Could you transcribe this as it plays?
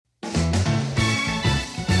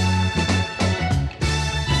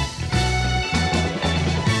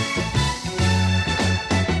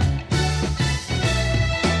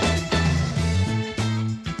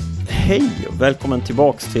Hej och välkommen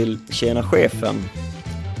tillbaks till Tjena chefen.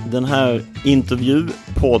 Den här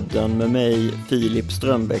intervjupodden med mig, Filip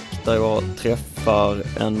Strömbäck, där jag träffar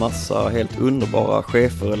en massa helt underbara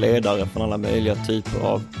chefer och ledare från alla möjliga typer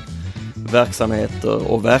av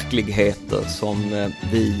verksamheter och verkligheter som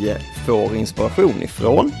vi får inspiration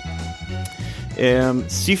ifrån.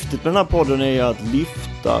 Syftet med den här podden är att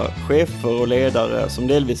lyfta chefer och ledare som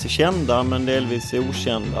delvis är kända men delvis är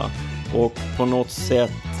okända och på något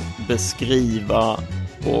sätt beskriva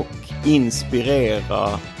och inspirera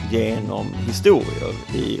genom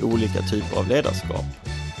historier i olika typer av ledarskap.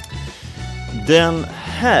 Den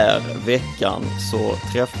här veckan så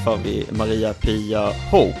träffar vi Maria-Pia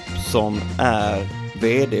Hope som är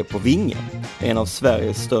vd på Vinge, en av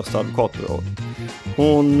Sveriges största advokatbyråer.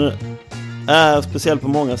 Hon är speciell på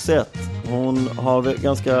många sätt. Hon har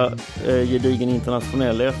ganska gedigen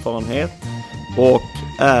internationell erfarenhet och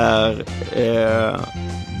är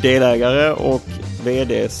delägare och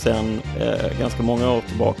vd sedan ganska många år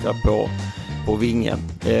tillbaka på Vinge.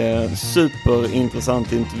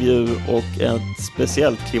 Superintressant intervju och ett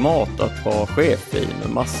speciellt klimat att vara chef i med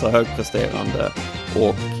massa högpresterande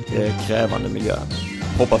och krävande miljö.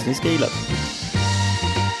 Hoppas ni ska gilla det.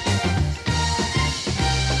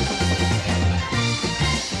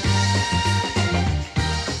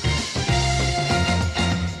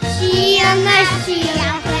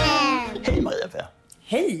 Hej Maria-Pia.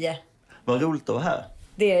 Hej! Vad roligt att vara här.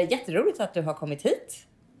 Det är jätteroligt att du har kommit hit.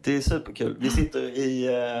 Det är superkul. Vi sitter i,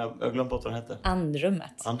 jag glömde bort vad den hette.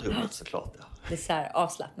 Andrummet. Andrummet såklart, ja. Det är så här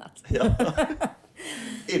avslappnat. Ja.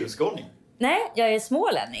 Är du skåning? Nej, jag är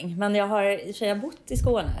smålänning. Men jag har bott i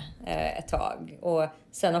Skåne ett tag. Och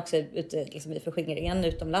sen också ute liksom, i förskingringen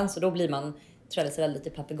utomlands. Och då blir man, tror jag, lite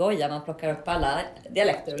papegoja. Man plockar upp alla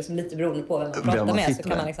dialekter och liksom, lite beroende på vem man pratar med. Så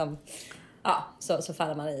kan man liksom... Ja, så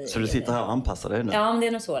faller man i... Så du sitter här och anpassar dig nu? Ja, men det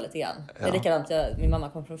är nog så lite grann. Ja. Det är likadant, min mamma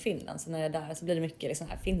kommer från Finland. Så när jag är där så blir det mycket liksom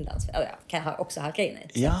här Finlands... Ja, kan jag också halka in i.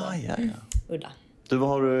 Ja. Udda. Du, vad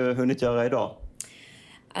har du hunnit göra idag?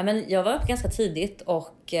 Ja, men jag var uppe ganska tidigt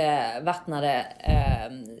och vattnade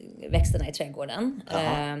växterna i trädgården.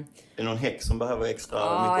 Är det någon häck som behöver extra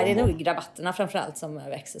mycket Ja, omvårdnad? det är nog rabatterna framförallt som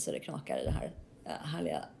växer så det knakar i det här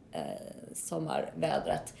härliga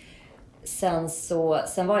sommarvädret. Sen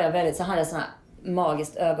var jag hade jag sån här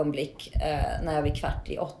magiskt ögonblick när jag vid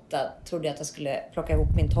 7:15 trodde jag att jag skulle plocka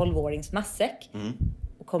ihop min 12-årings matsäck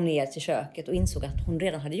och kom ner till köket och insåg att hon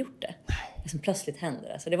redan hade gjort det. Liksom plötsligt hände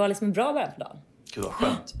det. Så det var liksom en bra början på dagen. Gud vad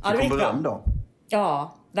skönt. Ja, Fick hon beröm då?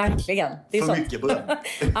 Ja, verkligen. Det är för sånt. Mycket beröm.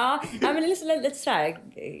 Ja, men det är liksom lite så här.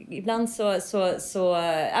 Ibland så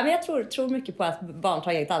ja, men jag tror mycket på att barn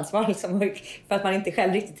tar eget ansvar liksom, för att man inte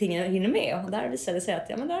själv riktigt hinner med. Och där visade det sig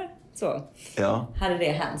att hade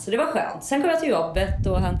det hänt. Så det var skönt. Sen kom jag till jobbet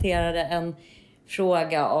och hanterade en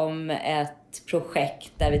fråga om ett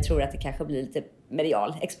projekt där vi tror att det kanske blir lite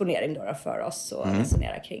medial exponering då för oss och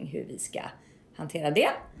resonera kring hur vi ska hantera det.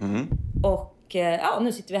 Och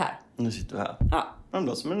nu sitter vi här. Ja. Men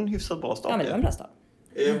då som en hyfsat bra start. Ja, men det var en bra start.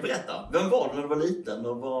 Berätta, vem var du när du var liten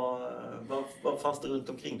och vad fanns det runt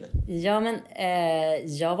omkring dig? Ja, men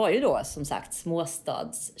jag var ju då som sagt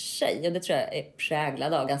småstadstjej och det tror jag är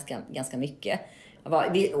präglad av ganska mycket.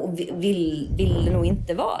 Jag ville nog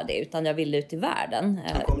inte vara det utan jag ville ut i världen.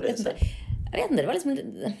 Hur kom det sig? Jag vet inte, det var liksom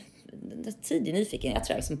en tidig nyfiken. Jag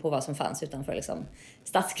tror liksom på vad som fanns utanför liksom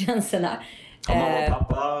stadsgränserna. Har mamma och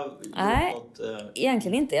pappa nej, något?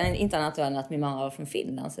 Egentligen inte. Inte annat än att min mamma var från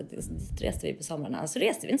Finland. Så dit reste vi på somrarna. Så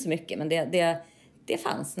reste vi inte så mycket. Men det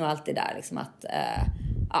fanns nog alltid där. Liksom att,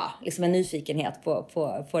 liksom en nyfikenhet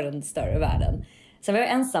på den större världen. Sen var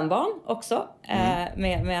jag ensambarn också.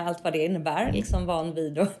 Med allt vad det innebär. Liksom van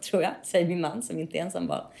vid då, tror jag. Säger min man som inte är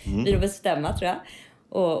ensambarn. Vid att bestämma, tror jag.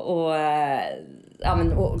 Och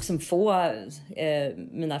liksom få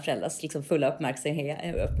mina föräldrars liksom fulla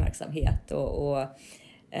uppmärksamhet och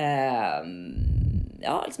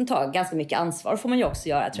liksom ta ganska mycket ansvar får man ju också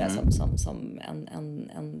göra, tror jag, som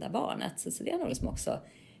en där barnet. Så det har nog liksom också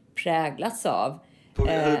präglats av.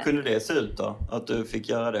 Hur kunde det se ut då? Att du fick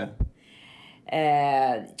göra det?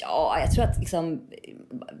 Jag tror att liksom,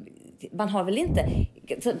 man har väl inte...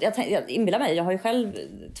 Jag inbillar mig, jag har ju själv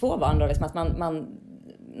 2 barn då, liksom, att man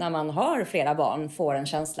när man har flera barn får en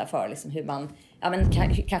känsla för liksom hur man,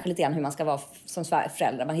 kanske lite grann hur man ska vara som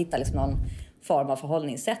förälder. Man hittar liksom någon form av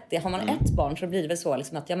förhållningssätt. Har man ett barn så blir det väl så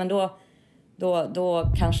liksom att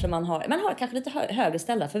då kanske man har kanske lite högre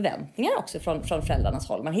ställda förväntningar också från föräldrarnas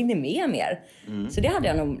håll. Man hinner med mer. Så det hade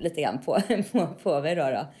jag nog lite grann på mig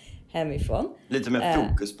då hemifrån. Lite mer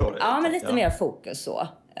fokus på det. Ja, men lite mer fokus så.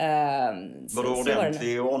 Var du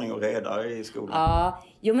ordentlig i ordning och reda i skolan? Ja,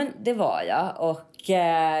 jo men det var jag. Och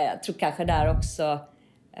jag tror kanske där också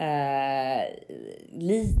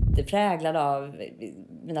lite präglad av...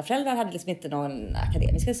 Mina föräldrar hade liksom inte någon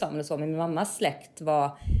akademisk examen och så. Men min mammas släkt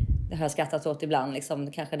var... Det har jag skrattat åt ibland.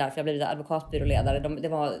 Liksom, kanske därför jag blev advokatbyråledare.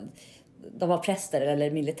 De var präster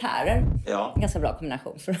eller militärer. Ja. En ganska bra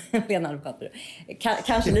kombination för att bli en advokatbyrå.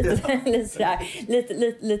 Kanske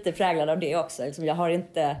lite präglad av det också. Liksom, jag har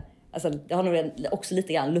inte... Alltså, jag har nog också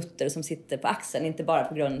lite grann Luther som sitter på axeln. Inte bara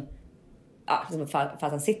på grund för att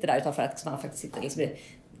han sitter där, utan för att han faktiskt sitter liksom i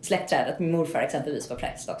släktträdet. Min morfar exempelvis var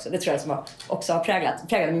präst också. Det tror jag som också har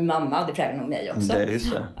präglat min mamma, och det präglar nog mig också. Det är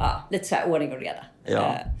just det. Ja, lite så här ordning och reda.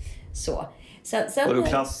 Ja. Så. Sen, var du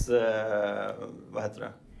klass... vad heter det?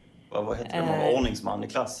 Vad heter det? Man var ordningsman i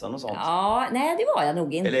klassen och sånt. Ja, nej det var jag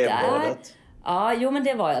nog inte. Elevrådet. Ja, jo men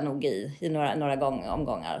det var jag nog i några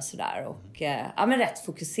omgångar och sådär. Och men rätt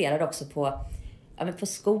fokuserad också på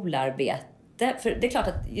skolarbete. För det är klart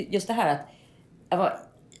att just det här att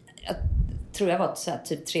jag tror jag var så här,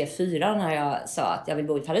 typ 3-4 när jag sa att jag vill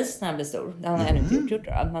bo i Paris när jag blir stor. Det har jag ännu inte gjort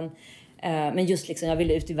då. Men just liksom, jag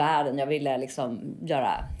ville ut i världen. Jag ville liksom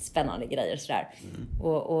göra spännande grejer sådär.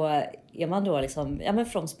 Och är man då liksom,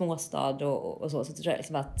 från småstad och så tror jag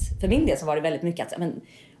liksom att för min del så var det väldigt mycket att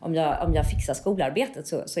om jag fixar skolarbetet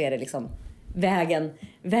så är det liksom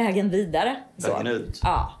vägen vidare. Så. Vägen ut.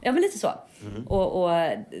 Ja, men lite så. Och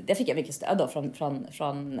det fick jag mycket stöd då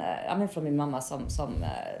från min mamma som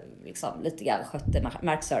liksom lite grann skötte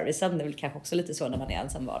markservicen. Det är väl kanske också lite så när man är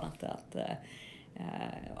ensambarn att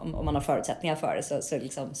om man har förutsättningar för det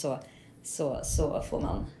så får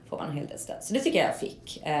man en hel del stöd. Så det tycker jag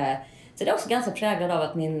fick. Så det är också ganska präglad av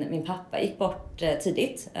att min pappa gick bort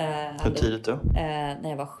tidigt. Hur tidigt då? När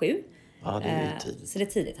jag var 7. Ja, det är tidigt. Så det är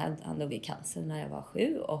tidigt. Han dog i cancer när jag var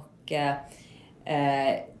 7. Och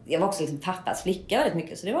jag var också liksom pappas flicka väldigt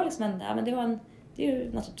mycket. Så det var liksom det är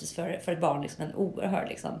ju naturligtvis för ett barn liksom en oerhörd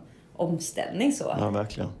liksom omställning så. Ja,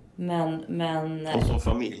 verkligen. Men och som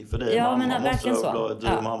familj för dig. Ja, man verkligen måste så. Du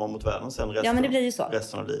och mamma mot världen sen men det blir ju så.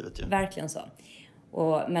 Resten av livet ju. Verkligen så.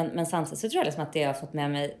 Men samtidigt så tror jag liksom att det jag har fått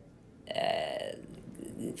med mig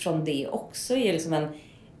från det också är liksom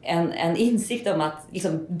en insikt om att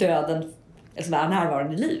liksom döden liksom är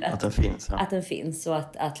närvarande i livet. Att den finns. Ja. Att den finns och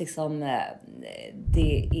att liksom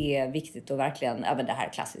det är viktigt att verkligen, även det här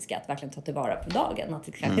klassiska, att verkligen ta tillvara på dagen. Att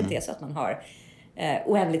det kanske inte är så att man har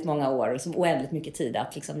oändligt många år och liksom oändligt mycket tid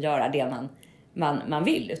att liksom göra det man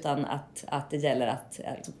vill, utan att det gäller att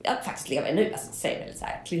faktiskt leva i nu. Alltså, säger väl så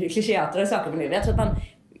här klichéartade saker, men jag tror att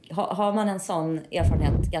har man en sån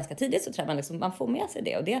erfarenhet ganska tidigt så tror jag man får med sig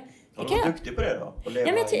det. Och det är du duktig på det då?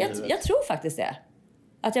 Jag tror faktiskt det.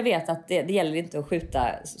 Att jag vet att det gäller inte att skjuta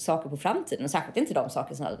saker på framtiden. Och särskilt inte de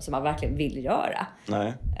saker som man verkligen vill göra.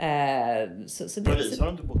 Nej. Paris har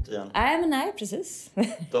du inte bott igen? Nej, precis.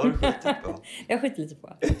 Då har du skjutit på. Jag har skjutit lite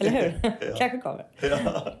på. Eller hur? Ja. Kanske kommer.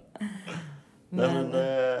 Ja.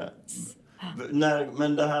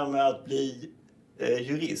 Men det här med att bli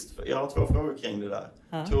jurist. Jag har 2 frågor kring det där.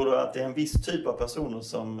 Ja. Tror du att det är en viss typ av personer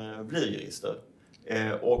som blir jurister?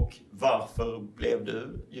 Och varför blev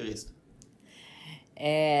du jurist?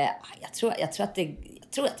 Jag tror att det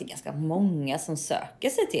är ganska många som söker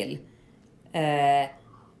sig till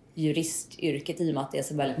juristyrket i och med att det är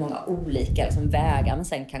så väldigt många olika liksom, vägar man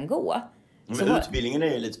sen kan gå. Men utbildningen är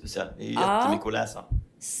ju lite speciell. Det är ju jättemycket att läsa.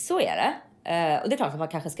 Så är det. Och det är klart att man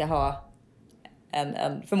kanske ska ha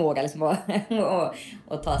en förmåga liksom,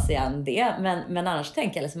 att ta sig an det. Men annars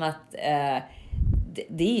tänker jag liksom att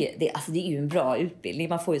det är ju en bra utbildning.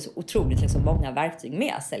 Man får ju så otroligt liksom, många verktyg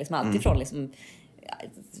med sig. Liksom, allt ifrån liksom,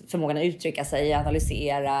 förmågan att uttrycka sig,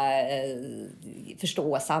 analysera,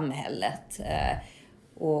 förstå samhället.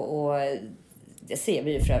 Och det ser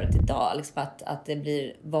vi ju för övrigt idag. Liksom, att det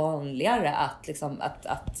blir vanligare att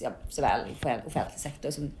såväl offentlig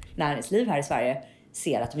sektor som näringsliv här i Sverige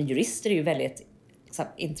ser att jurister är ju väldigt liksom,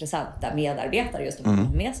 intressanta medarbetare just att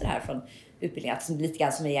de med sig det här från utbildningen. Att lite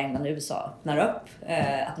grann som i England och USA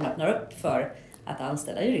att de öppnar upp för att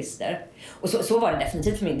anställa jurister. Och så var det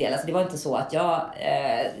definitivt för min del. Alltså, det var inte så att jag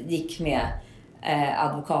gick med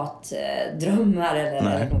advokatdrömmar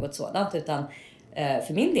eller något sådant. Utan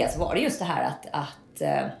för min del så var det just det här att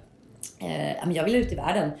jag ville ut i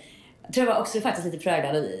världen. Jag tror jag var också faktiskt lite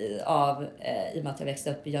präglad av i och med att jag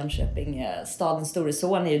växte upp i Jönköping. Stadens store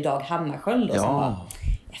son är ju Dag Hammarskjöld som var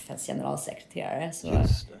FNs generalsekreterare. Så,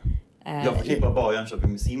 just det. Jag förknippar bara Jönköping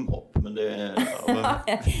med simhopp, men det är...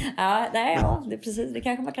 det är precis, det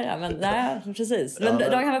kanske man kan göra, men nej, precis. Men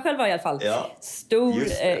Dag Hammarskjöld var i alla fall stor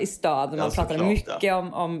i staden. Man pratade mycket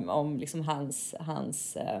om liksom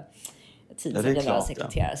hans tid som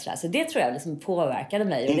generalsekreterare. Så det tror jag liksom påverkade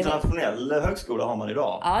mig. Internationell högskola har man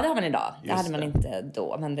idag? Ja, det har man idag. Det hade man inte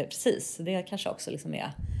då. Men det, precis, det kanske också liksom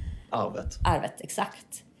är... Arvet,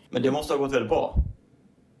 exakt. Men det måste ha gått väldigt bra.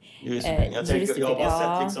 Jag har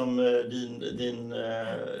bara sett liksom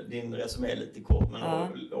din resumé lite kort. Men att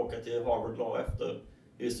åka till Harvard Law efter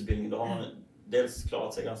juristutbildningen, då har man dels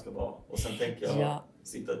klarat sig ganska bra. Och sen tänker jag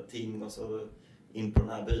sitta ett ting och så in på den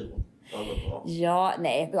här byrån. Men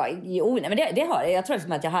det har jag. Jag tror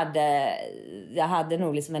liksom att jag hade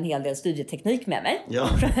nog liksom en hel del studieteknik med mig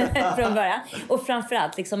från början. Och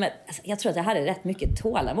framförallt liksom, jag tror att jag hade rätt mycket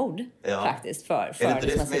tålamod faktiskt. Är det inte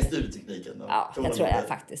det som är studietekniken då? Ja, jag tror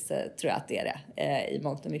att det är det i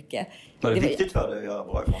mångt och mycket. Var det viktigt för dig att göra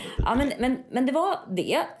bra ifrån det? Ja, men det var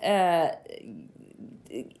det.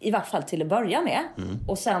 I vart fall till att börja med.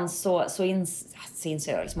 Och sen så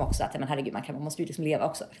insåg jag liksom också att men herregud, man måste ju liksom leva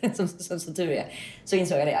också. som tur är. Så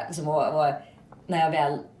insåg jag det. Liksom, och när jag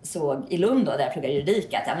väl såg i Lund då, där jag pluggade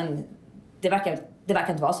juridik, att det verkar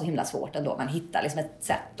inte vara så himla svårt ändå. Man hittar liksom ett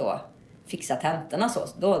sätt att fixa tentorna så.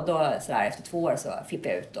 Då sådär, efter 2 år så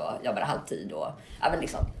flippade jag ut och jobbade halvtid och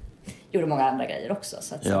liksom gjorde många andra grejer också.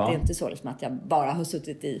 Så det är inte så liksom att jag bara har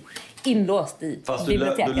suttit inlåst i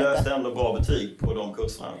biblioteket. Fast du löste ändå bra betyg på de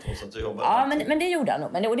kurserna trots att du jobbade. Ja, men det gjorde jag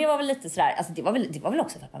nog. Men det var väl lite sådär, alltså det var väl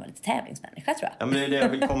också för att man var lite tävlingsmänniska, tror jag. Ja, men det är det jag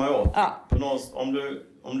vill komma ihåg.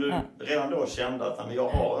 Om du redan då kände att jag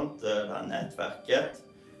har inte det här nätverket.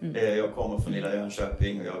 Jag kommer från lilla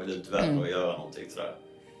Jönköping och jag vill ut i världen och göra någonting sådär.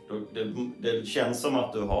 Det känns som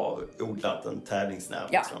att du har odlat en tävlingsnerv.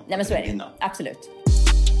 Ja, men så är det. Absolut.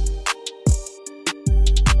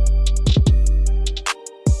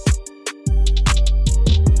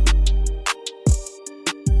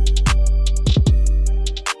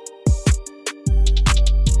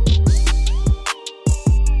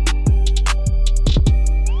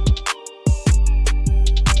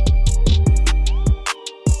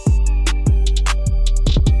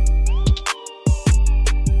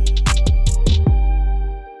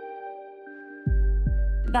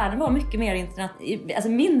 Världen var mycket mer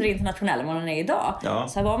mindre internationell än vad den är idag. Ja.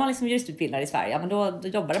 Så var man liksom juristutbildad i Sverige, men då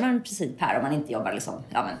jobbade man i princip här om man inte jobbar liksom,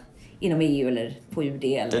 inom EU eller på UD.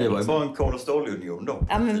 Eller det var ju liksom bara en kol- och stålunion då.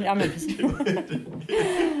 Ja, men precis.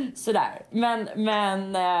 Sådär.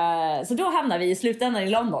 Men så då hamnade vi i slutändan i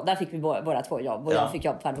London. Där fick vi båda 2 jobb. Och jag fick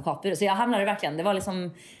jobb på advokatbyrå. Så jag hamnade verkligen, det var liksom,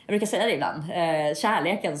 jag brukar säga det ibland,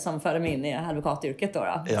 kärleken som förde mig in i advokatyrket då.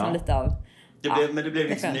 Ja. Som lite av... Men det blev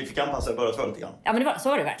liksom, ni fick anpassa båda 2 lite grann. Ja, men så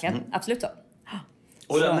var det verkligen. Absolut så.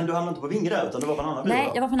 Men du hamnade inte på Vinge där, utan du var på en annan byrå? Nej,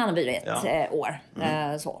 jag var på en annan byrå i ett år.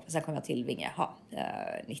 Sen kom jag till Vinge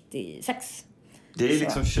 96. Det är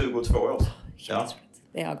liksom 22 år. Ja.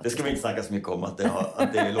 Det ska vi inte snacka så mycket om att det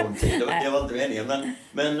är lång tid. Det var inte meningen.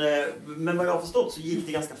 Men vad jag har förstått så gick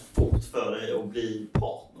det ganska fort för dig att bli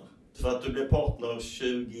partner. För att du blev partner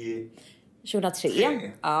 2003.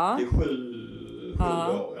 Ja. Det är 7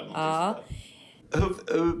 år eller något.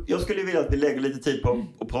 Jag skulle vilja att vi lägger lite tid på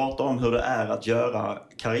att prata om hur det är att göra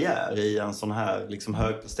karriär i en sån här liksom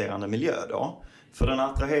högpresterande miljö då. För den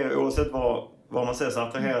attraherar, oavsett vad man säger, så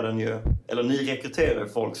attraherar den ju, eller ni rekryterar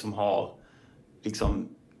folk som har liksom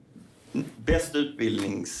bäst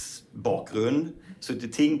utbildningsbakgrund,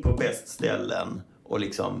 suttit ting på bäst ställen och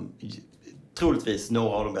liksom troligtvis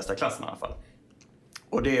några av de bästa klasserna i alla fall.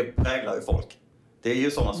 Och det präglar ju folk. Det är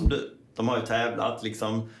ju sådana som du. De har ju tävlat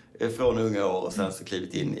liksom från unga år och sen så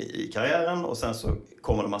klivit in i karriären, och sen så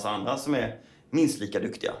kommer det en massa andra som är minst lika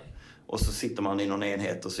duktiga. Och så sitter man i någon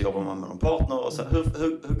enhet och så jobbar man med någon partner. Och så,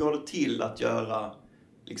 hur går det till att göra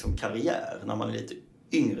liksom karriär när man är lite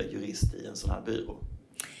yngre jurist i en sån här byrå?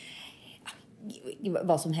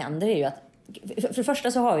 Vad som händer är ju att för det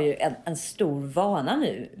första så har vi ju en stor vana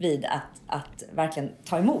nu vid att verkligen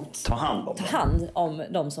ta hand om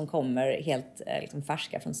de som kommer helt liksom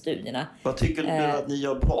färska från studierna. Vad tycker du att ni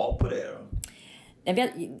gör bra på det då?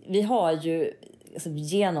 Vi har ju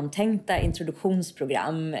genomtänkta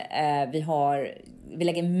introduktionsprogram. Vi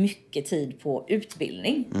lägger mycket tid på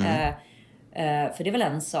utbildning. För det är väl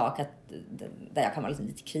en sak där jag kan vara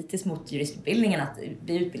lite kritisk mot juristutbildningen, att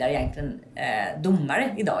vi utbildar egentligen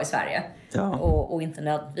domare idag i Sverige. Ja. Och inte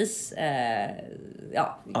nödvändigtvis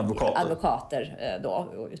advokater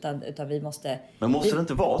då, utan vi måste... Men måste det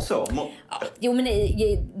inte vara så? Jo, men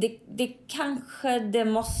det kanske det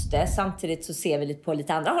måste. Samtidigt så ser vi på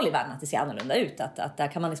lite andra håll i världen att det ser annorlunda ut. Att där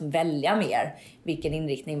kan man liksom välja mer vilken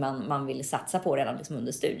inriktning man vill satsa på redan liksom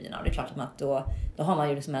under studierna. Och det är klart att då har man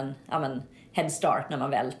ju liksom en head start när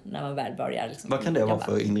man väl börjar. Liksom, vad kan det vara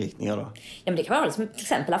för inriktningar då? Ja, men det kan vara liksom, till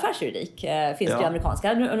exempel affärsjuridik. Finns det ju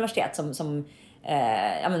amerikanska universitet som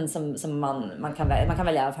som man kan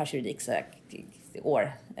välja affärsjuridik så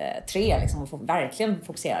år 3 liksom, och verkligen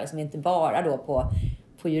fokusera liksom, inte bara då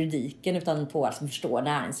på juridiken utan på att förstå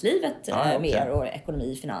näringslivet mer och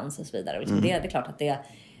ekonomi, finans och så vidare. Och liksom det är klart att det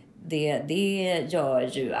gör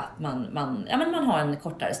ju att man har en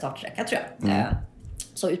kortare startsträcka, tror jag.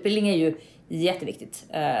 Så utbildning är ju jätteviktigt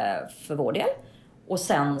för vår del. Och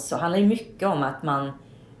sen så handlar det mycket om att man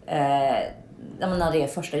när det är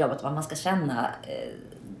första jobbet, att man ska känna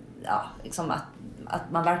liksom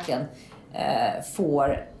att man verkligen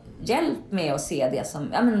får hjälp med att se det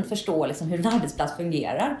som, förstå liksom hur en arbetsplats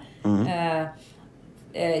fungerar.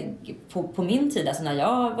 På min tid, alltså när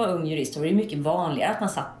jag var ung jurist, så var det mycket vanligare att man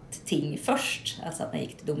satt ting först. Alltså att man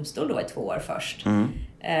gick till domstol då i 2 år först.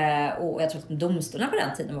 Och jag tror att domstolarna på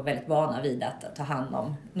den tiden var väldigt vana vid att ta hand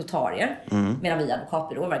om notarier. Medan vi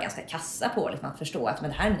advokatbyråer var ganska kassa på liksom, att förstå att men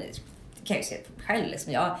det här kan jag ju se själv.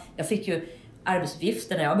 Liksom. Jag fick ju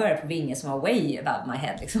arbetsuppgifter när jag började på Vinge som var way above my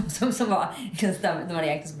head. Liksom, som var när man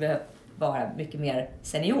egentligen skulle vara mycket mer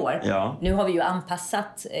senior. Ja. Nu har vi ju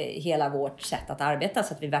anpassat hela vårt sätt att arbeta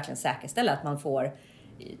så att vi verkligen säkerställer att man får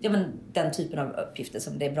den typen av uppgifter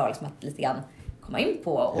som det är bra liksom, att lite grann komma in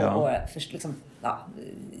på och liksom,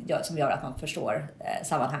 som gör att man förstår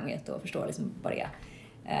sammanhanget och förstår liksom vad det är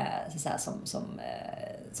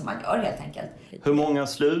som man gör helt enkelt. Hur många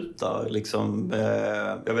slutar liksom,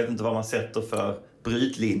 jag vet inte vad man sätter för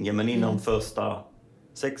brytlinje, men inom första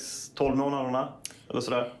 6-12 månaderna eller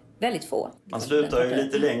sådär? Väldigt få. Man slutar ju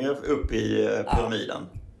lite längre upp i pyramiden.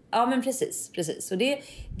 Ja, men precis. Och det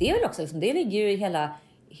är väl också liksom, det ligger ju i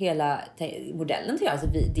hela modellen till. Alltså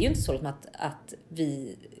det är ju inte så liksom att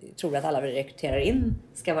vi tror att alla vi rekryterar in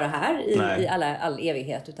ska vara här i all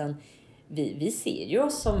evighet, utan vi ser ju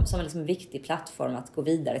oss som en liksom viktig plattform att gå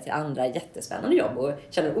vidare till andra jättespännande jobb och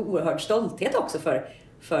känner oerhörd stolthet också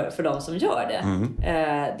för de som gör det.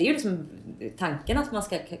 Det är ju liksom tanken att man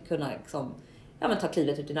ska kunna liksom, ta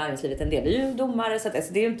klivet ut i näringslivet. En del är ju domare, så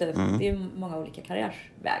det är ju inte, det är många olika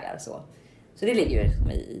karriärsvägar så det ligger ju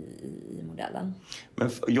liksom i modellen. Men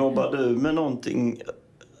jobbar du med någonting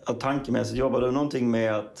tankemässigt, jobbar du någonting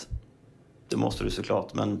med att, det måste du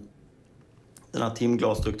såklart, men den här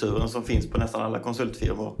timglasstrukturen som finns på nästan alla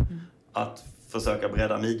konsultfirmor, att försöka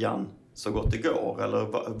bredda midjan så gott det går, eller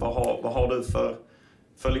vad har du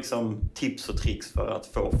för liksom tips och tricks för att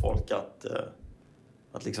få folk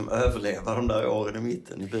att liksom överleva de där åren i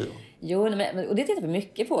mitten i byrån? Jo, och det tittar vi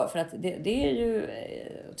mycket på, för att det är ju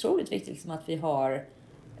otroligt viktigt liksom att vi har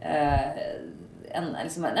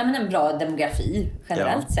en bra demografi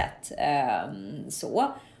generellt sett.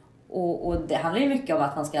 Och det handlar ju mycket om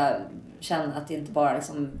att man ska känna att det inte bara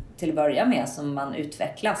liksom, till att börja med som man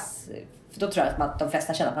utvecklas. För då tror jag att de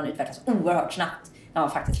flesta känner att man utvecklas oerhört snabbt när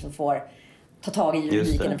man faktiskt får ta tag i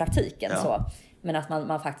juridiken i praktiken. Ja. Så. Men att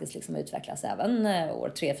man faktiskt liksom utvecklas även år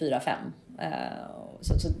 3, 4, 5.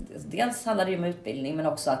 Så dels handlar det ju om utbildning, men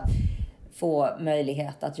också att få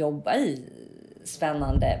möjlighet att jobba i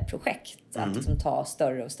spännande projekt. Att liksom ta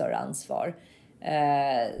större och större ansvar.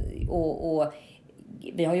 Och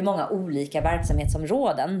vi har ju många olika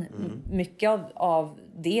verksamhetsområden. Mycket av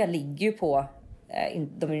det ligger ju på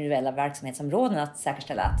de individuella verksamhetsområdena, att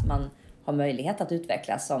säkerställa att man har möjlighet att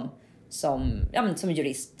utvecklas som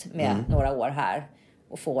jurist med några år här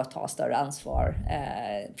och få ta större ansvar,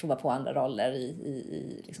 prova på andra roller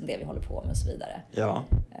i liksom det vi håller på med och så vidare. Ja.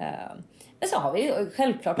 Men så har vi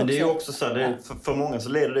självklart också... Men det är ju också så här, för många så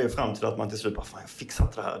leder det fram till att man till slut bara, fan jag fixar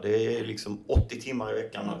inte det här. Det är liksom 80 timmar i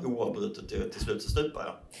veckan och oavbrutet till slut så stupar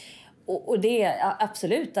jag. Och det är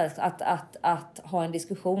absolut att ha en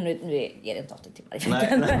diskussion, nu är det inte 80 timmar i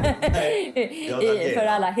veckan för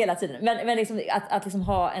alla hela tiden. Men liksom, att liksom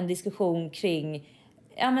ha en diskussion kring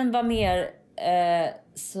vad mer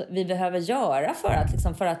vi behöver göra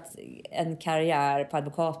för att en karriär på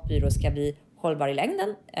advokatbyrå ska bli hållbar i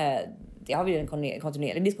längden. Det har vi ju en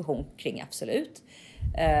kontinuerlig diskussion kring, absolut.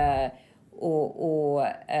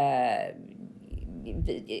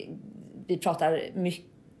 Vi pratar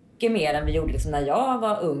mycket mer än vi gjorde liksom när jag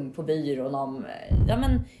var ung på byrån om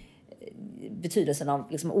betydelsen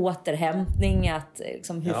av liksom återhämtning, att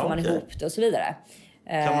liksom, hur får man ihop det och så vidare.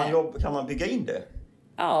 Kan man bygga in det?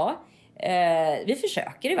 Ja, vi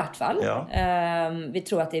försöker i vart fall. Ja. Vi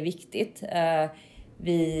tror att det är viktigt.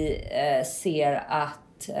 Vi ser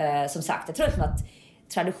att, som sagt, jag tror att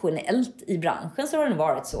traditionellt i branschen så har det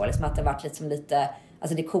varit så liksom, att det har varit lite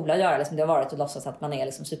alltså det coola att göra liksom, det har varit att låtsas att man är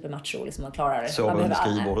liksom supermacho, liksom, man klarar det. Så under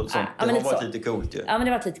skrivbordet och sånt. Det har varit lite coolt ju. Ja, men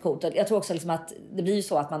det har varit lite coolt. Jag tror också liksom att det blir ju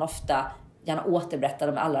så att man ofta gärna återberätta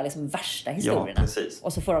de allra liksom värsta historierna. Ja,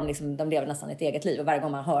 och så får de liksom, de lever nästan ett eget liv. Och varje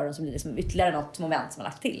gång man hör dem så blir det liksom ytterligare något moment som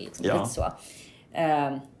man lagt till. Liksom, lite så.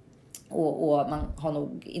 Och man har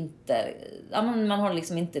nog inte, man har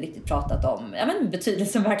liksom inte riktigt pratat om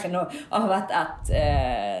betydelsen verkligen av att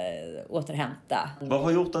återhämta. Vad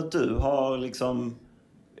har gjort att du har liksom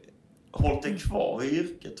hållit dig kvar i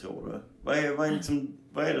yrket, tror du?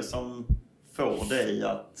 Vad är det som får dig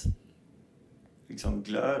att liksom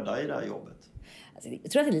glöda i det här jobbet? Alltså,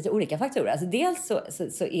 jag tror att det är lite olika faktorer. Alltså, dels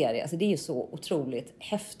så är det, alltså, det är ju så otroligt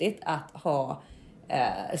häftigt att ha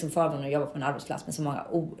liksom förmånen att jobba på en arbetsplats med så många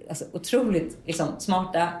otroligt liksom,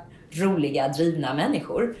 smarta, roliga, drivna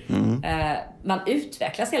människor. Man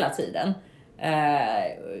utvecklas hela tiden.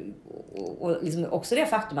 Och liksom också det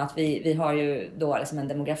faktum att vi har ju då liksom en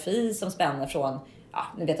demografi som spänner från,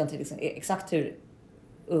 nu vet jag inte liksom exakt hur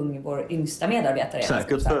ung vår yngsta medarbetare är.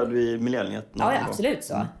 Säkert född vid millenniet. Ja, absolut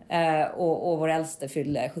så. Och vår äldste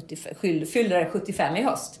fyller 75 i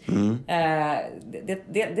höst.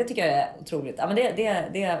 Det tycker jag är otroligt. Ja, men det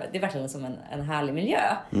är verkligen som en härlig miljö.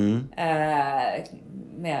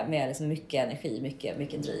 Med liksom mycket energi,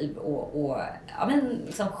 mycket driv och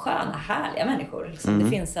liksom sköna, härliga människor. Liksom. Det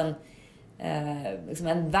finns en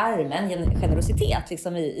värme, en generositet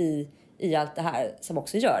liksom i allt det här som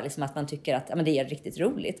också gör liksom, att man tycker att det är riktigt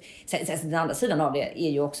roligt. Sen den andra sidan av det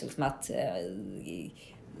är ju också liksom, att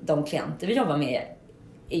de klienter vi jobbar med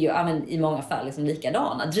är ju i många fall liksom,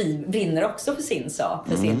 likadana. Brinner också för sin sak,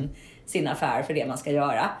 för sin affär, för det man ska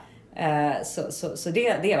göra. Så det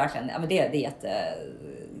är verkligen det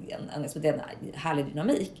är en härlig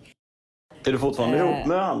dynamik. Är du fortfarande ihop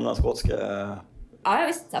med andra skotska? Ja,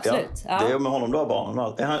 visst, absolut. Ja, det är med honom du har barn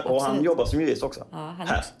och han jobbar som jurist också? Ja, han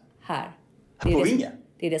här. På Vinge?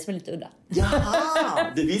 Det är det som är lite udda.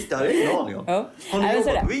 Jaha, det visste jag ingen aning om. Ja. Har ni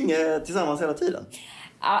jobbat på Vinge tillsammans hela tiden?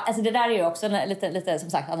 Ja, alltså det där är ju också en lite som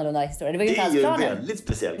sagt annorlunda historia. Det är ju väldigt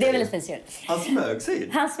speciellt. Det är väldigt speciellt.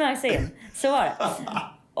 Han smög sig in. Så var det.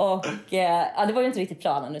 Och det var ju inte riktigt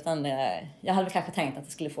planen, utan jag hade kanske tänkt att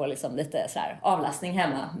jag skulle få liksom lite så här avlastning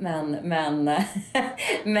hemma, men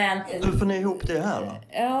hur får ni ihop det här då?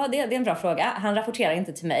 Ja, det är en bra fråga. Han rapporterar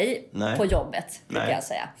inte till mig på jobbet, brukar jag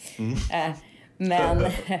säga. Men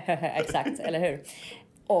exakt, eller hur?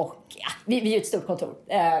 Och vi är ett stort kontor.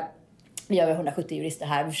 Vi har över 170 jurister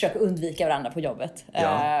här. Vi försöker undvika varandra på jobbet.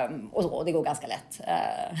 Och det går ganska lätt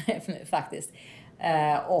faktiskt.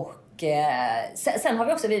 Sen har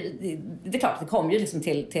vi också, det är klart att det kom ju liksom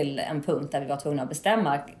till en punkt där vi var tvungna att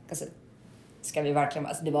bestämma, alltså, ska vi verkligen,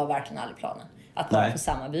 alltså det var verkligen aldrig planen att vara på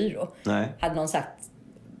samma byrå. Hade någon sagt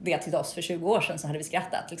det till oss för 20 år sedan så hade vi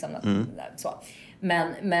skrattat liksom, så.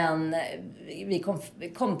 Men vi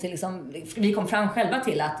kom fram själva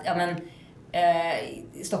till att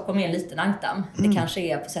Stockholm är en liten ankdam. Det kanske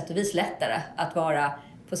är på sätt och vis lättare att vara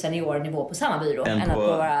på seniornivå på samma byrå än att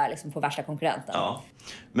vara liksom på värsta konkurrenten. Ja.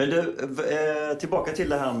 Men du, tillbaka till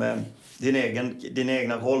det här med dina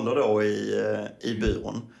egna roller då i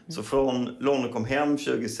byrån. Så från London kom hem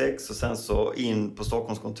 2006 och sen så in på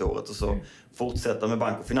Stockholmskontoret och så fortsätta med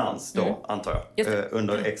bank och finans då, antar jag,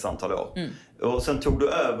 under x antal år. Och sen tog du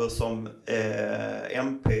över som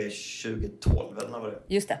MP 2012, eller när var det?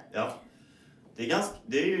 Just det. Ja.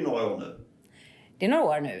 Det är ju några år nu. Det är några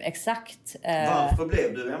år nu, exakt. Varför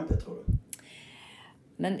blev du MP, tror du?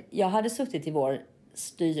 Men jag hade suttit i vår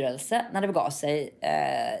styrelse när det begav sig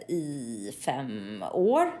i 5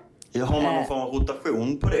 år. Har man någon form av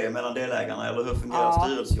rotation på det mellan delägarna? Eller hur fungerar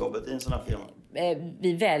styrelsejobbet i en sån här firma?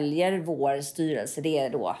 Vi väljer vår styrelse. Det är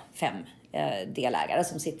då 5 delägare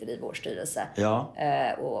som sitter i vår styrelse. Ja.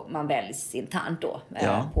 Och man väljs internt då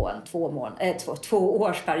på en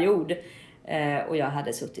 2-årsperiod. Och jag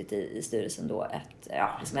hade suttit i styrelsen då ett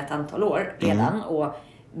antal år redan. Och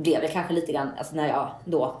blev det kanske lite grann, alltså när jag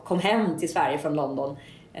då kom hem till Sverige från London,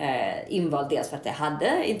 invald dels för att jag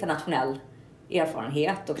hade internationell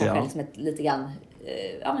erfarenhet och kanske liksom ett lite grann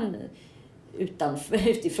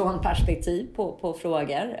utifrån perspektiv på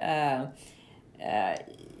frågor.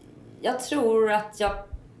 Jag tror att jag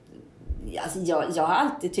har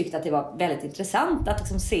alltid tyckt att det var väldigt intressant att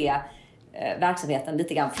liksom se verksamheten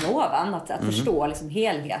lite grann från ovan, att förstå liksom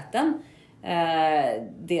helheten.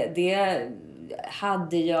 Det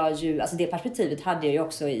hade jag ju, alltså det perspektivet hade jag ju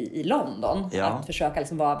också i London. Att försöka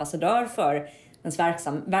liksom vara ambassadör för den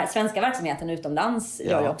svenska verksamheten utomlands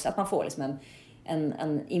gör ju också att man får liksom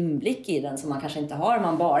en inblick i den som man kanske inte har om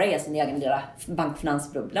man bara är sin egen lilla bank- och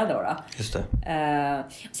finansbubbla då. Just det.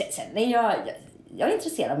 Sen är jag är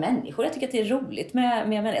intresserad av människor. Jag tycker att det är roligt med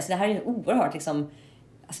människor. Alltså det här är en oerhört liksom,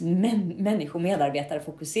 alltså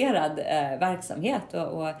medarbetare-fokuserad verksamhet.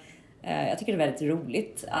 Och Jag tycker det är väldigt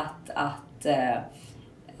roligt att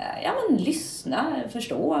lyssna,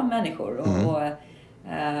 förstå människor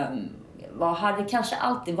vad hade kanske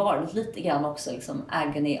alltid varit lite grann också liksom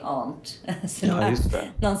agony aunt.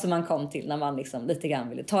 Någon som man kom till när man liksom lite grann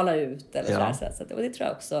ville tala ut eller så. Och det tror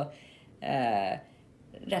jag också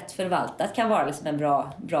rätt förvaltat kan vara liksom en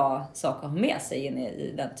bra sak att ha med sig in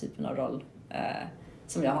i den typen av roll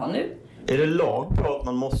som jag har nu. Är det lag på att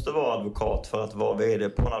man måste vara advokat för att vara vd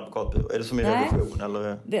på en advokatbyrå? Är det som i revision?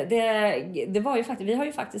 Eller? Det var ju faktiskt, vi har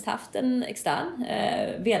ju faktiskt haft en extern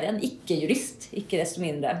vd, en icke-jurist, icke desto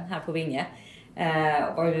mindre, här på Vinge.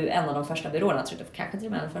 Och var ju en av de första byråerna, tror jag, kanske till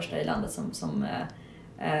och med den första i landet som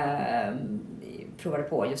provade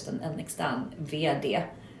på just en extern vd.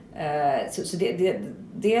 Så det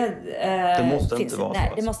måste inte vara så.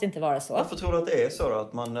 Nej, det måste inte vara så. Varför tror du att det är så då?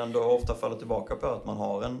 Att man ändå ofta faller tillbaka på att man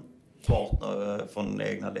har en partner från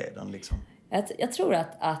egna leden liksom? Jag tror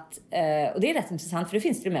att och det är rätt intressant, för det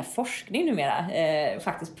finns till och med forskning numera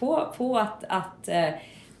faktiskt på att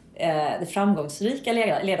det framgångsrika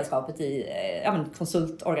ledarskapet i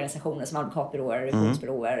konsultorganisationer som advokatbyråer,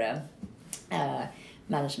 revisionsbyråer,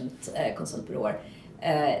 managementkonsultbyråer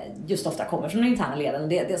just ofta kommer från den interna leden.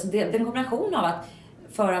 Det är en kombination av att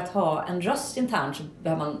för att ha en röst internt så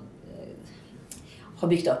behöver man ha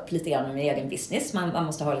byggt upp lite grann med egen business. Man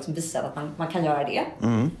måste ha liksom visat att man kan göra det.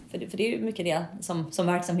 För det är ju mycket det som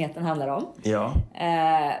verksamheten handlar om. Ja.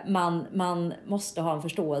 Man måste ha en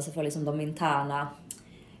förståelse för liksom de interna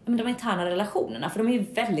relationerna, för de är ju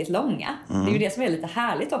väldigt långa. Det är ju det som är lite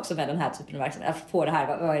härligt också med den här typen av verksamhet. På det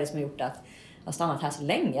här, vad är det som har gjort att jag har stannat här så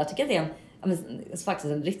länge? Jag tycker att det är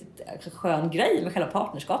faktiskt en riktigt skön grej med själva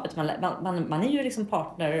partnerskapet. Man är ju liksom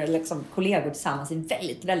partner, liksom kollegor tillsammans i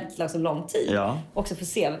väldigt, väldigt liksom lång tid. Ja. Och också får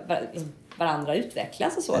se varandra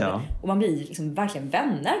utvecklas och så. Ja. Och man blir liksom verkligen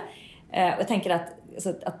vänner. Och jag tänker att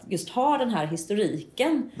just ha den här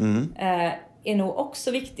historiken är nog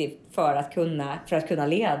också viktigt för att kunna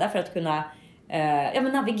leda, för att kunna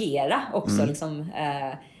navigera också liksom,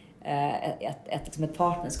 ett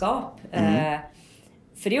partnerskap.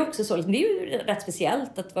 För det är också så, det är ju rätt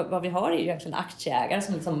speciellt att vad vi har är ju egentligen aktieägare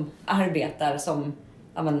som liksom arbetar som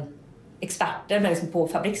experter men liksom på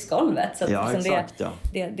fabriksgolvet. Så att liksom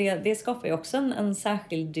det skapar ju också en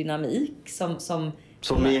särskild dynamik som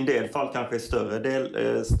i en del fall kanske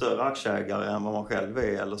är större aktieägare än vad man själv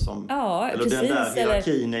är. Eller precis, den där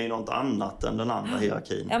hierarkin är ju något annat än den andra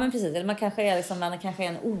hierarkin. Ja, men precis. Eller man kanske är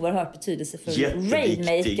en oerhört betydelsefull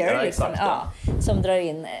rainmaker. Liksom, som drar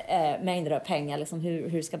in mängder av pengar. Liksom,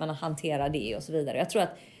 hur ska man hantera det och så vidare. Jag tror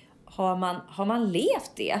att har man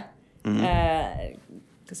levt det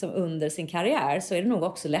som under sin karriär, så är det nog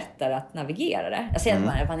också lättare att navigera det. Jag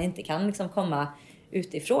säger att man inte kan liksom komma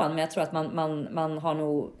utifrån, men jag tror att man har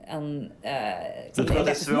nog en... Du tror att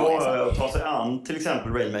det är svårare att ta sig an till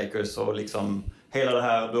exempel rainmakers och liksom hela det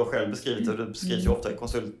här du har själv beskrivit, och du beskrivs ju ofta i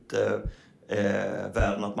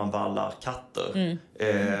konsultvärlden att man vallar katter.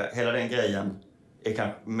 Hela den grejen är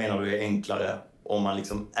kanske, menar du, är enklare om man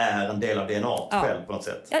liksom är en del av DNA själv på något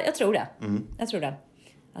sätt? Ja, jag tror det. Jag tror det.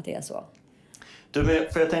 Att det är så.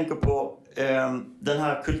 För jag tänker på den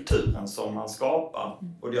här kulturen som man skapar,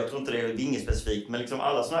 och jag tror inte det är inget specifikt, men liksom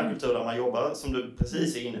alla sådana här kulturer där man jobbar, som du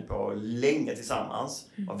precis är inne på, länge tillsammans,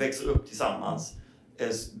 man växer upp tillsammans,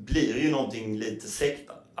 blir ju någonting lite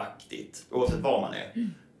sektaktigt oavsett var man är.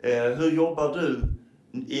 Hur jobbar du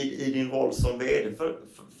i din roll som vd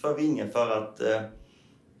för Vinge för att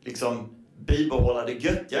liksom bibehålla det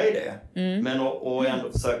göttiga i det, men och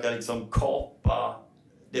ändå försöka liksom kapa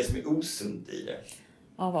det som är osunt i det?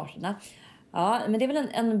 Avarterna. Ja, men det är väl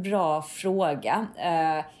en bra fråga.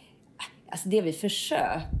 Alltså det vi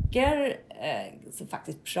försöker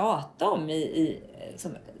faktiskt prata om i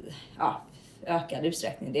ökad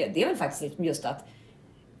utsträckning, det är väl faktiskt liksom just att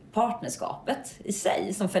partnerskapet i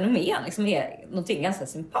sig som fenomen liksom är någonting ganska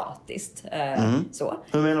sympatiskt. Så.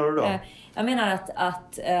 Hur menar du då? Jag menar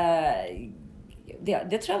att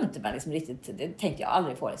det tror jag inte man liksom riktigt, det tänkte jag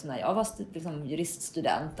aldrig på liksom, när jag var liksom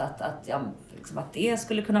juriststudent, att det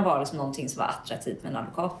skulle kunna vara liksom någonting som var attraktivt med en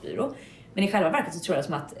advokatbyrå. Men i själva verket så tror jag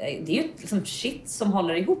liksom att det är ju liksom shit som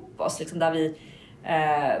håller ihop oss, liksom, där vi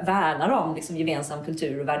värnar om liksom gemensam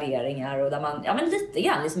kultur och värderingar, och där man lite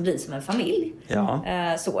grann liksom blir som en familj. Ja.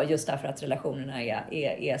 Så just därför att relationerna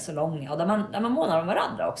är så långa, och där man månar om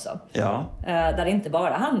varandra också. Ja. Där det inte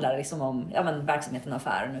bara handlar liksom om verksamheten och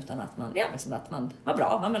affären, utan att man var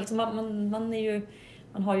bra.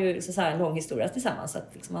 Man har ju så en lång historia tillsammans, att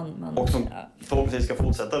liksom och som förhoppningsvis ska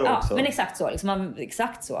fortsätta då också. Men exakt så liksom,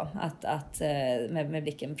 exakt så att med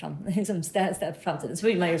blicken framtiden, så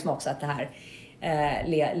vill man ju liksom också att det här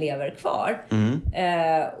lever kvar.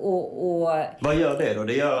 Och vad gör det då?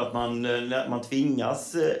 Det gör att man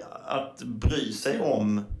tvingas att bry sig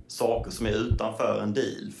om saker som är utanför en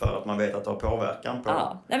deal för att man vet att det har påverkan på...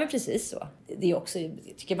 Ja, nej men precis så. Det är också,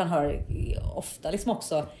 jag tycker man hör ofta liksom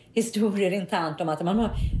också historier internt om att när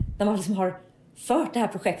man liksom har fört det här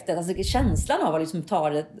projektet, alltså känslan av att liksom ta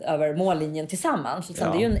det över mållinjen tillsammans.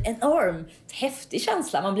 Liksom, det är ju en enormt häftig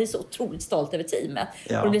känsla. Man blir så otroligt stolt över teamet.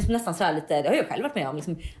 Och det blir liksom nästan så här lite, det har jag själv varit med om,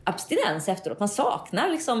 liksom abstinens efteråt. Man saknar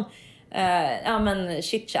liksom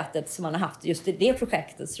chitchattet som man har haft just i det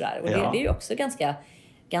projektet. Så där. Och det är ju också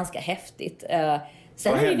ganska häftigt.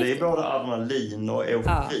 Sen händer ju både adrenalin och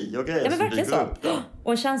eufori och grejer som dyker upp där.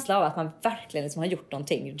 Och en känsla av att man verkligen liksom har gjort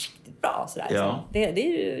någonting riktigt bra. Sådär, liksom. Det är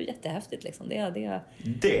ju jättehäftigt. Liksom.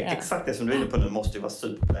 Exakt det som du är inne på nu måste ju vara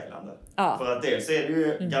superpräglande. För att dels är det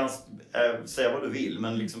ju ganska, säga vad du vill,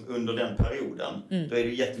 men liksom under den perioden då är det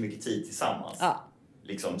ju jättemycket tid tillsammans.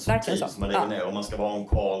 Liksom, som tid som man lägger ner och man ska vara on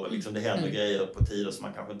call och liksom det händer grejer på tider som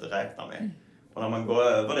man kanske inte räknar med. Och när man går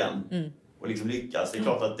över den och liksom lyckas, det är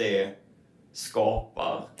klart att det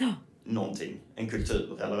skapar någonting, en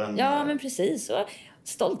kultur eller en... Ja, men precis. Och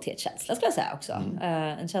stolthetskänsla skulle jag säga också.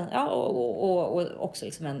 Och också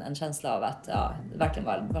liksom en känsla av att verkligen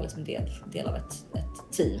vara liksom del av ett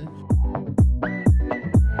team.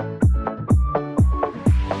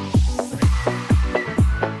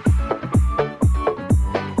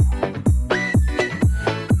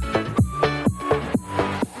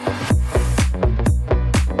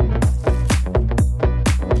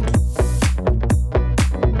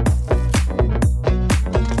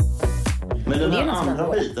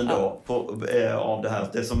 Av det här,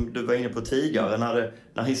 det som du var inne på tidigare,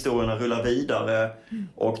 när historierna rullar vidare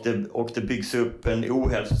och det byggs upp en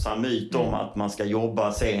ohälsosam myt om att man ska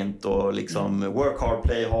jobba sent och liksom work hard,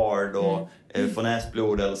 play hard och få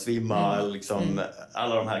näsblod eller svimma eller liksom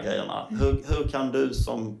alla de här grejerna. Hur kan du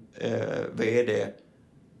som vd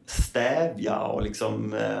stävja och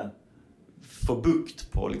liksom få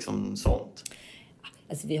bukt på liksom sånt?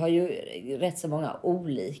 Alltså, vi har ju rätt så många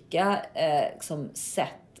olika sätt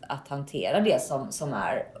att hantera det som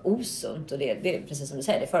är osunt. Och det är precis som du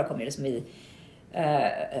säger, det förekommer ju liksom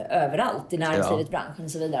överallt i näringslivet, branschen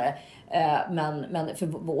och så vidare. Men för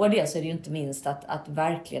vår del så är det ju inte minst att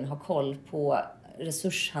verkligen ha koll på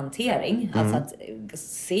resurshantering. Alltså att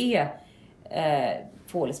se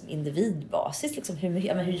på liksom individbasis liksom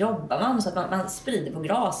hur jobbar man så att man sprider på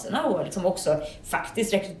graserna och liksom också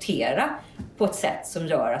faktiskt rekrytera på ett sätt som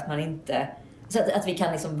gör att man inte, så att vi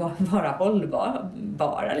kan liksom vara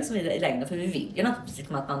hållbara liksom i längden, för vi vill ju naturligtvis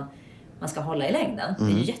liksom att man ska hålla i längden. Det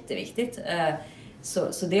är ju jätteviktigt.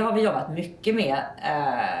 Så det har vi jobbat mycket med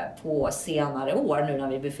på senare år nu när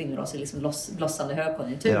vi befinner oss i liksom blossande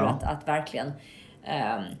högkonjunktur, att verkligen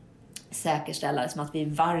säkerställa liksom att vi i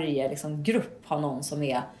varje liksom grupp har någon som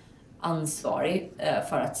är ansvarig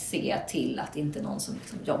för att se till att inte någon som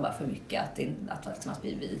liksom jobbar för mycket, att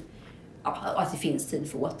det finns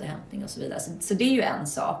tid för återhämtning och så vidare. Så det är ju en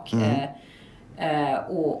sak.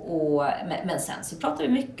 Men sen så pratar vi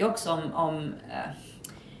mycket också om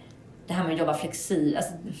det här med att jobba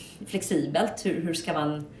flexibelt. Hur ska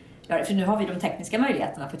man göra? För nu har vi de tekniska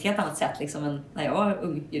möjligheterna på ett helt annat sätt liksom, än när jag var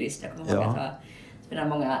ung jurist. Jag kommer ihåg att jag spelade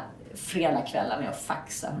många fredagskvällar med att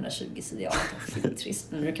faxa 120 sidor och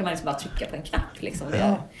skittrist. Nu kan man liksom bara trycka på en knapp liksom.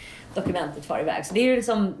 Dokumentet far iväg. Så det är ju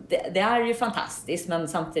liksom, det är ju fantastiskt, men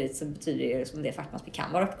samtidigt så betyder det ju liksom det faktum att vi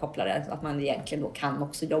kan vara uppkopplade, att man egentligen då kan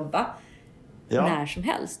också jobba när som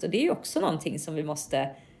helst. Och det är ju också någonting som vi måste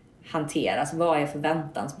hantera. Alltså, vad är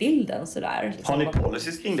förväntansbilden? Sådär. Har ni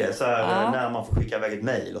policies kring det? Så här, när man får skicka iväg ett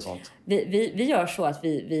mejl och sånt? Vi gör så att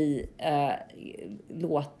vi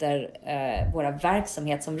låter våra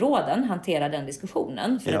verksamhetsområden hantera den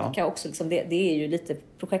diskussionen. För det kan också, liksom, det är ju lite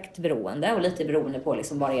projektberoende och lite beroende på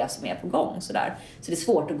liksom vad det är som är på gång. Sådär. Så det är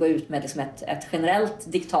svårt att gå ut med liksom ett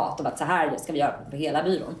generellt diktat om att så här ska vi göra på hela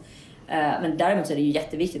byrån. Men däremot så är det ju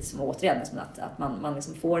jätteviktigt som återigen liksom att man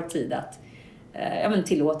liksom får tid att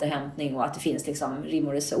till återhämtning och att det finns liksom rim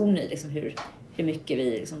och reson i liksom hur mycket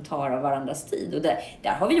vi liksom tar av varandras tid. Och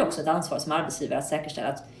där har vi ju också ett ansvar som arbetsgivare att säkerställa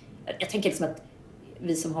att, jag tänker liksom att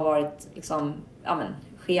vi som har varit liksom,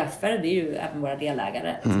 chefer, det är ju även våra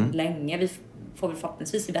delägare länge. Vi får väl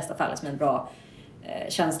förhoppningsvis i bästa fall liksom en bra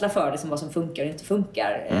känsla för liksom vad som funkar och inte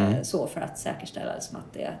funkar, så för att säkerställa liksom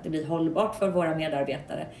att det blir hållbart för våra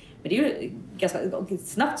medarbetare. Men det är ju ganska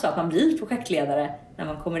snabbt så att man blir projektledare när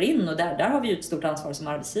man kommer in, och där har vi ju ett stort ansvar som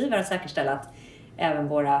arbetsgivare att säkerställa att även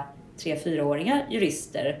våra 3-4-åriga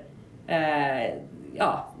jurister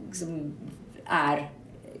liksom är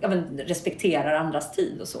respekterar andras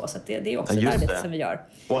tid och så. Så att det är också ett arbete som vi gör.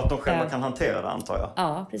 Och att de själva kan hantera det, antar jag.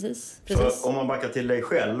 Ja, precis. För om man backar till dig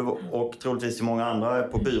själv och troligtvis till många andra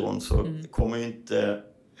på byrån så kommer ju inte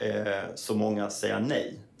så många säga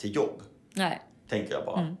nej till jobb. Nej. Tänker jag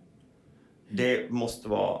bara. Det måste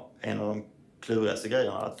vara en av de klurigaste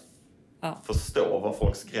grejerna att förstå var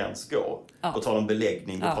folks gräns går. På tal om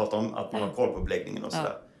beläggning, du pratar om att man har koll på beläggningen och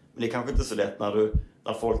sådär. Men det är kanske inte så lätt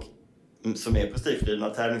när folk som är prestigedrivna,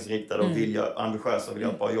 tävlingsinriktade och ambitiösa och vill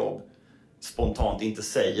göra ett bra jobb spontant inte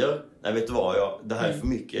säger, nej vet du vad, det här är för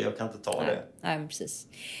mycket, jag kan inte ta det. Nej, men precis.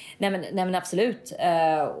 Nej men absolut.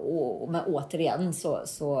 Men återigen så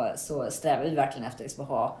strävar vi verkligen efter liksom att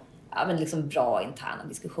ha liksom bra interna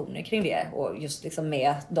diskussioner kring det. Och just liksom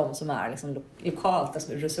med de som är liksom lokalt,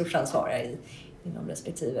 alltså resursansvariga inom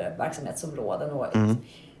respektive verksamhetsområden. Och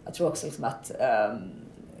jag tror också liksom att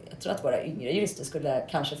jag tror att våra yngre jurister skulle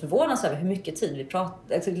kanske förvånas över hur mycket tid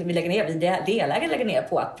vi lägger ner, vi delägare lägger ner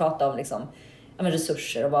på att prata om liksom,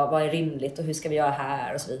 resurser och vad är rimligt och hur ska vi göra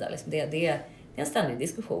här och så vidare. Liksom det är en ständig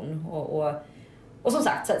diskussion. Och som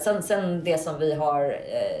sagt, sen det som vi har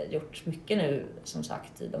gjort mycket nu, som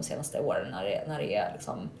sagt, i de senaste åren när det är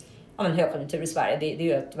liksom, högkonjunktur i Sverige, det är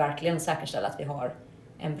ju att verkligen säkerställa att vi har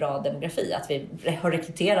en bra demografi. Att vi har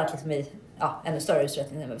rekryterat liksom i ännu större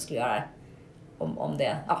utsträckning än vad vi skulle göra om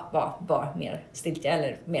det var mer stiltiga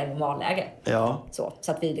eller mer normalläge. Ja. Så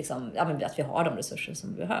att vi liksom, att vi har de resurser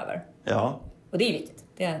som vi behöver. Ja. Och det är viktigt.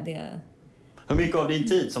 Hur mycket av din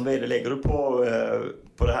tid som vd lägger du på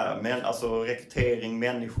det här? Men alltså rekrytering,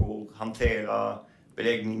 människor, hantera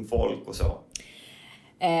beläggning, folk och så?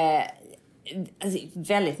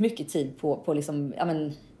 Väldigt mycket tid på liksom,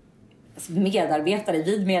 medarbetare i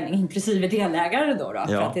vid mening, inklusive delägare då. Ja.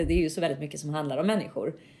 För att det är ju så väldigt mycket som handlar om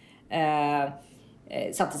människor.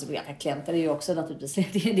 Samtidigt så blir klienter, det är ju också naturligtvis,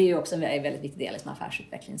 det är ju också en väldigt viktig del i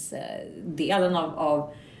affärsutvecklingsdelen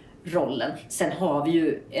av rollen. Sen har vi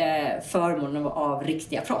ju förmånen av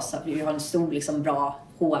riktiga proffs. Att vi har en stor liksom, bra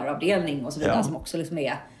HR-avdelning och så vidare som också liksom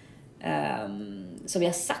är som vi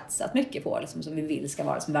har satsat mycket på, liksom, som vi vill ska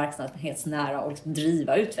vara liksom, verksamhetsnära och liksom,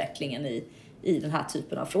 driva utvecklingen i den här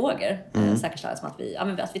typen av frågor. Säkerställa som att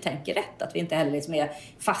vi tänker rätt, att vi inte heller liksom, är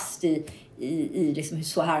fast i liksom,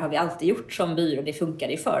 så här har vi alltid gjort som byrå, det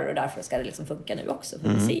funkade ju förr och därför ska det liksom funka nu också. För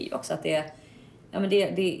vi ser ju också att det är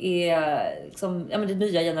liksom, det är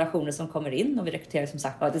nya generationer som kommer in och vi rekryterar som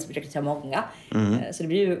sagt, vi rekryterar många. Så det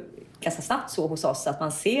blir ju ganska snabbt så hos oss att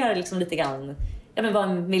man ser liksom lite grann vad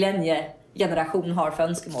en millenniegeneration har för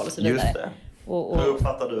önskemål och så vidare. Just det. Hur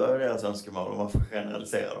uppfattar du deras önskemål om man får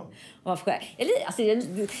generalisera dem?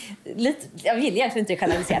 Jag vill egentligen inte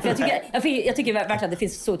generalisera. För jag tycker verkligen att det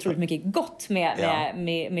finns så otroligt mycket gott med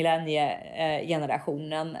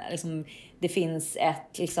millenniegenerationen. Liksom, det finns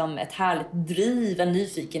ett härligt driv, en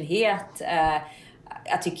nyfikenhet.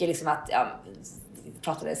 Jag tycker liksom att, jag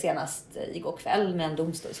pratade senast igår kväll med en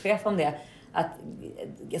domstolschef om det, att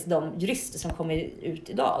de jurister som kommer ut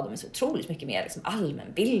idag, de är så otroligt mycket mer liksom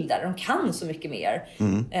allmänbildade, de kan så mycket mer,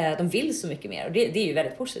 de vill så mycket mer och det är ju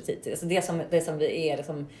väldigt positivt. Alltså det som vi är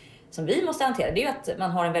liksom, som vi måste hantera, det är ju att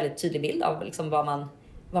man har en väldigt tydlig bild av liksom vad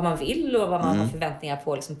man vill och vad man har förväntningar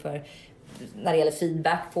på liksom när det gäller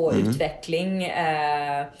feedback på utveckling.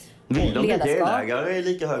 Vill de bli delägare i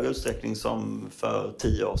lika hög utsträckning som för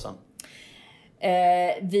 10 år sedan?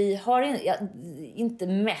 Vi har inte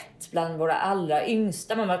mätt bland våra allra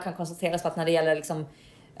yngsta, men man kan konstatera att när det gäller liksom,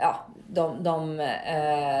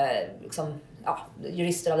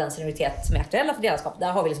 jurister av den senioritet som är aktuella för delägarskap,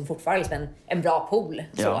 där har vi liksom fortfarande liksom en bra pool.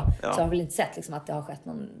 Så har vi inte sett liksom att det har skett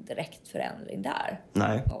någon direkt förändring där.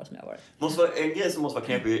 Nej. Som jag varit. En grej som måste vara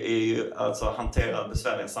knepig är ju alltså att hantera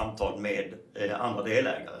besvärliga samtal med andra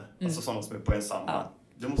delägare. Alltså sådana som är på ensamma. Ja.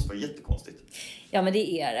 Det måste vara jättekonstigt. Ja, men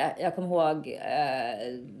det är det. Jag kommer ihåg,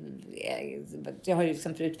 jag har ju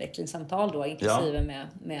liksom för utvecklingssamtal då, inklusive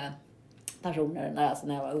med personer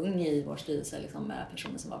när jag var ung i vår styrelse, liksom, med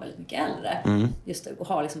personer som var väldigt mycket äldre. Just att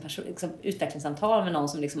ha liksom utvecklingssamtal med någon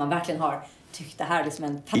som liksom man verkligen har tyckt det här liksom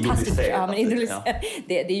en fantastisk...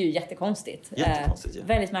 Det är ju jättekonstigt.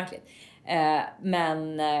 Väldigt märkligt.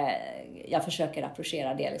 Men jag försöker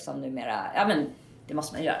approchera det liksom numera. Det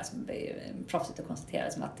måste man göra. Det är proffsigt att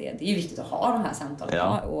konstatera som att det är ju viktigt att ha de här samtalen.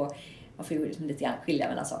 Ja. Och man får ju liksom lite grann skilja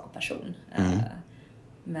mellan sak och person.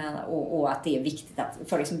 Men, och att det är viktigt att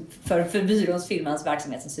för byråns firmans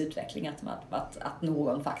verksamhetens utveckling att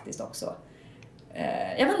någon faktiskt också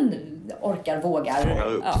orkar, vågar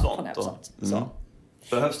fånga upp sånt. Så.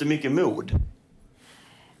 Behövs det mycket mod?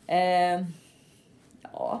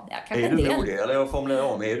 Kanske är du modig? Eller jag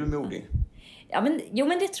formulerar om, är du modig?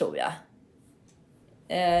 Men det tror jag.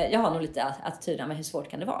 jag har nog lite attityden med hur svårt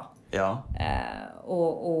kan det vara. Ja.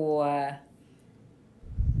 Och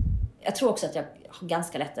jag tror också att jag har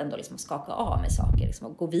ganska lätt ändå liksom att skaka av mig saker. Liksom,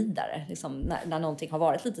 och gå vidare. Liksom, när någonting har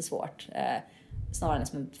varit lite svårt. Snarare än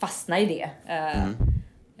liksom fastna i det.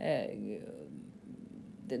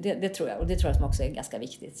 Det tror jag. Och det tror jag som också är ganska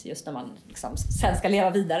viktigt. Just när man liksom sen ska leva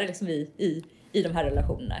vidare liksom i de här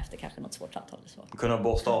relationerna efter kanske något svårt samtal. Så. Kunna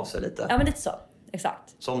borsta av sig lite. Ja, men lite så.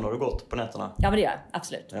 Exakt. Somnar du gott på nätterna? Ja, men det gör jag.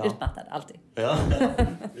 Absolut. Ja. Utmattad, alltid. Ja, det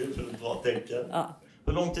är ett bra tecken. Ja.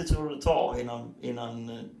 Hur lång tid tror du det tar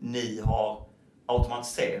innan ni har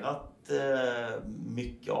automatiserat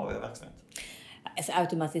mycket av er verksamhet? Alltså,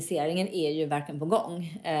 automatiseringen är ju verkligen på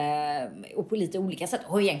gång. Och på lite olika sätt.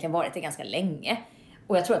 Har egentligen varit det ganska länge.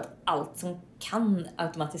 Och jag tror att allt som kan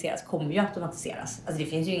automatiseras kommer ju automatiseras. Alltså det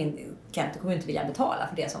finns ju ingen... Kent kommer ju inte vilja betala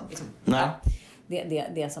för det som... Liksom,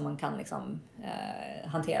 det som man kan liksom,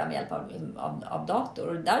 hantera med hjälp av dator.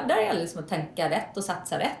 Och där är det liksom att tänka rätt och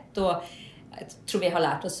satsa rätt. Och jag tror vi har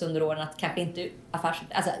lärt oss under åren att kanske inte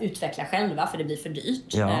utveckla själva för det blir för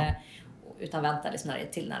dyrt. Ja. Utan vänta liksom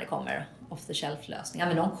när det kommer off the shelf lösningar.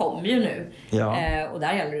 Men de kommer ju nu. Ja. Och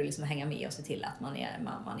där gäller det liksom att hänga med och se till att man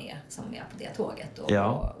är liksom med på det tåget. Och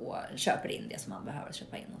köper in det som man behöver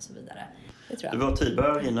köpa in och så vidare. Det tror jag. Vår tid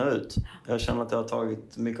börjar rinna ut. Jag känner att det har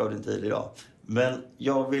tagit mycket av din tid idag. Men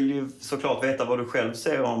jag vill ju såklart veta vad du själv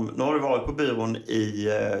ser om... Nu har du varit på byrån i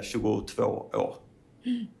 22 år.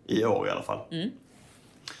 I år i alla fall.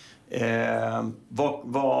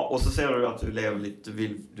 Och så ser du att du lever lite,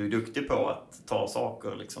 du är duktig på att ta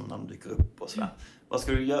saker liksom, när de dyker upp och sådär. Vad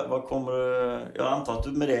ska du göra? Vad kommer du... Jag antar att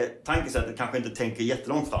du med det tankesättet kanske inte tänker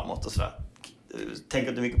jättelångt framåt och sådär. Tänker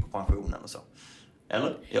inte mycket på pensionen och så.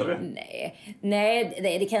 Eller? Gör du det?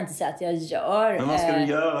 Nej, det kan jag inte säga att jag gör. Men vad ska du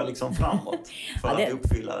göra liksom framåt för att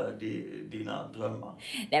uppfylla dina drömmar?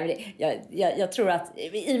 Nej, men jag tror att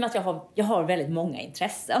i och med att jag har väldigt många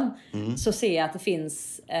intressen så ser jag att det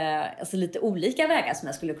finns alltså lite olika vägar som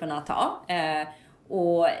jag skulle kunna ta.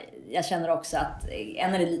 Och jag känner också att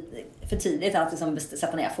än är det lite för tidigt att liksom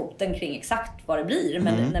sätta ner foten kring exakt vad det blir.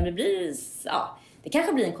 Men när det blir... Ja, det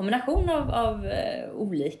kanske blir en kombination av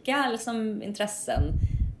olika liksom, intressen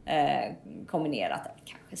kombinerat.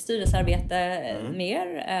 Kanske styrelsearbete mer.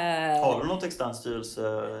 Har du något externt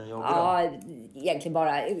styrelsejobb idag? Ja, egentligen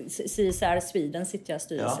bara CSR Sweden sitter jag i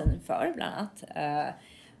styrelsen för bland annat.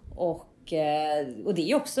 Och det är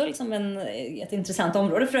ju också liksom ett intressant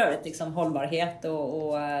område för övrigt. Liksom hållbarhet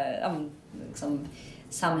och liksom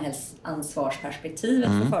samhällsansvarsperspektivet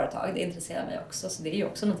för företag. Det intresserar mig också. Så det är ju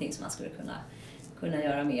också någonting som man skulle kunna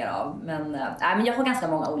göra mer av. Men jag har ganska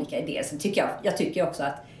många olika idéer. Sen jag tycker också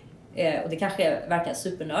att, och det kanske verkar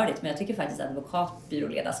supernördigt, men jag tycker faktiskt att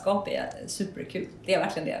advokatbyråledarskap är superkul. Det är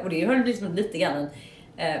verkligen det. Och det har liksom lite grann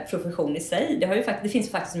en profession i sig. Det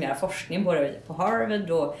finns faktiskt mer forskning både på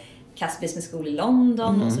Harvard och Cass Business School i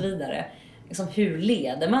London och så vidare. Liksom, hur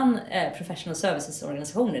leder man professional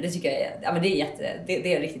services-organisationer? Det tycker jag det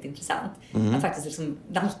är riktigt intressant. Att faktiskt liksom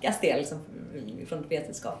nalkas det liksom, från ett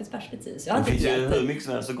vetenskapligt perspektiv. Så det finns ju hur mycket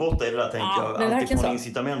som helst så gott i det där, tänker jag. Alltifrån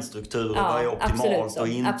incitamentstrukturer, vad är optimalt och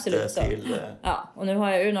inte till... Ja, och nu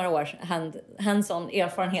har jag ju några års hands-on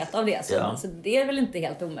erfarenhet av det. Så det är väl inte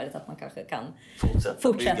helt omöjligt att man kanske kan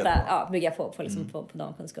fortsätta bygga på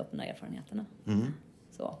de kunskaperna och erfarenheterna.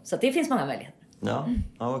 Så det finns många möjligheter. Ja,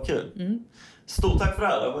 vad kul. Stort tack för det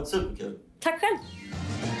här, det har varit superkul. Tack själv.